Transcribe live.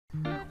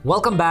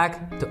Welcome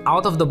back to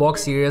Out of the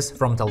Box series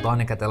from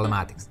Teltonika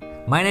Telematics.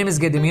 My name is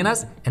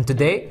Gediminas and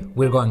today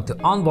we're going to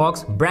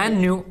unbox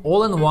brand new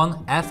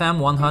all-in-one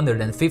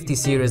FM150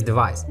 series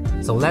device.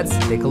 So let's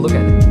take a look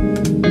at it.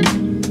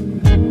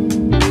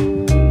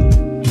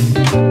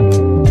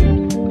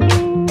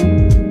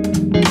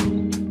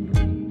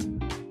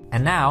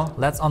 And now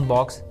let's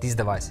unbox these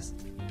devices.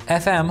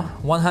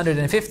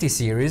 FM150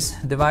 series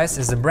device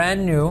is a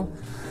brand new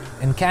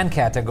in CAN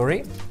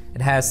category. It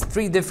has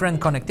three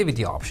different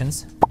connectivity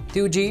options: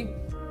 2G,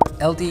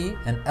 LTE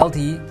and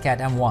LTE Cat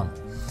M1.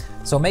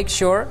 So make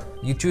sure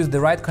you choose the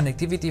right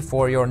connectivity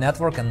for your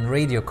network and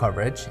radio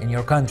coverage in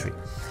your country.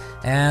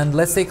 And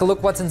let's take a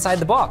look what's inside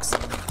the box.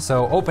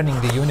 So opening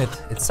the unit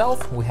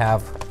itself, we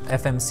have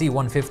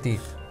FMC150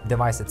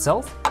 device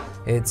itself.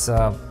 It's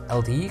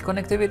LTE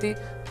connectivity,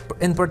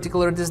 in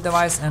particular this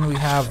device, and we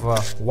have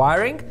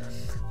wiring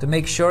to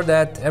make sure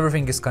that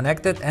everything is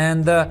connected.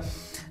 And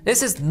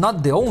this is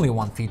not the only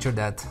one feature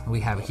that we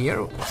have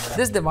here.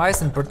 This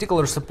device in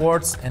particular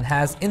supports and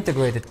has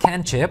integrated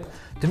CAN chip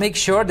to make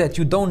sure that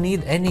you don't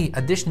need any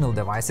additional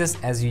devices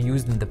as you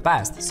used in the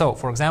past. So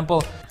for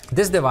example,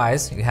 this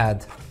device, you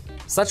had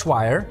such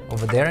wire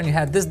over there and you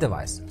had this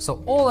device.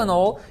 So all in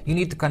all, you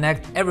need to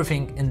connect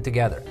everything in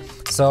together.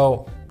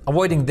 So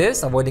avoiding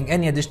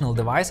any additional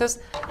devices,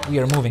 we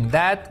are moving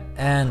that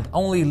and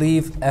only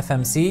leave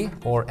FMC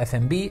or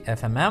FMB,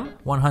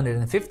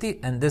 FMM150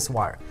 and this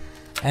wire.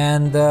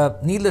 And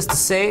needless to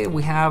say,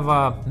 we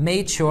have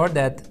made sure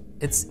that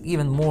it's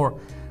even more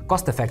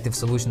cost-effective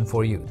solution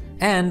for you.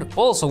 And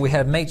also we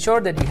have made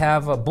sure that you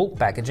have bulk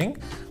packaging,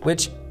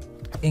 which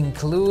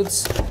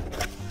includes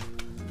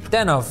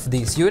 10 of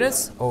these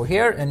units over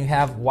here, and you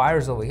have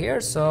wires over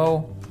here.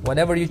 So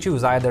whatever you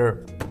choose,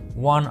 either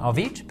one of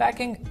each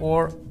packing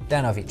or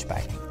 10 of each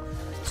packing.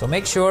 So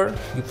make sure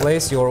you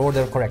place your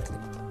order correctly.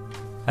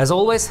 As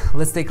always,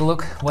 let's take a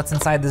look what's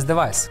inside this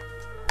device.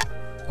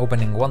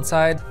 Opening one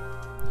side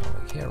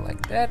over here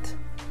like that,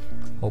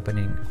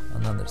 opening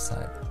another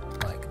side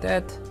like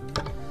that.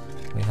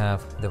 We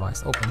have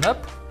device opened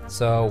up.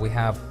 So we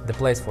have the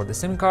place for the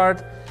SIM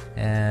card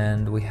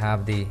and we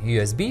have the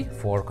USB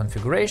for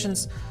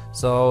configurations.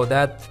 So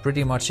that's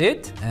pretty much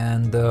it.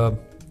 And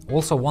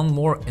also one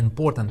more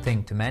important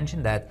thing to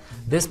mention, that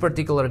this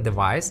particular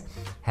device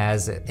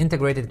has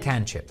integrated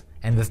CAN chip.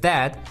 And with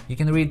that, you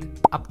can read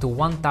up to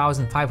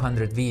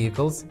 1,500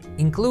 vehicles,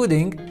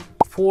 including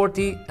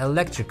 40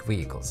 electric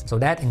vehicles. So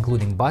that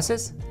including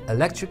buses,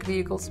 electric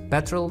vehicles,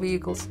 petrol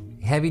vehicles,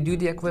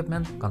 heavy-duty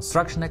equipment,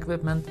 construction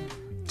equipment,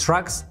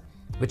 trucks,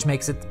 which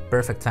makes it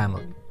perfect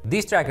family.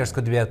 These trackers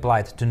could be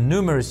applied to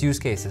numerous use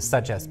cases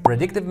such as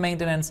predictive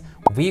maintenance,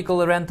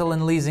 vehicle rental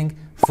and leasing,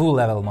 full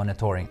level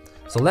monitoring.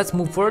 So let's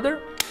move further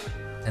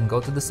and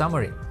go to the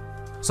summary.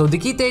 So the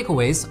key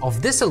takeaways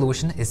of this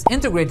solution is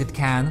integrated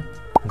CAN,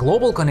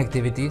 global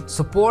connectivity,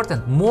 support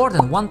and more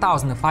than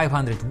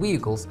 1,500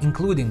 vehicles,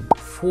 including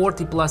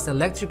 40 plus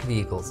electric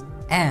vehicles.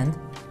 And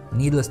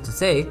needless to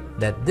say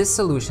that this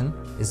solution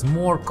is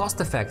more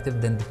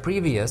cost-effective than the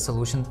previous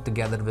solution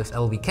together with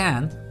LV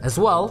CAN. As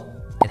well,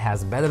 it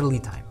has better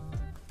lead time.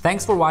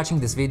 Thanks for watching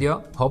this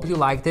video, hope you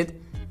liked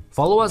it.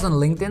 Follow us on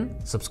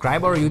LinkedIn,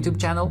 subscribe our YouTube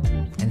channel,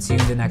 and see you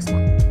in the next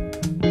one.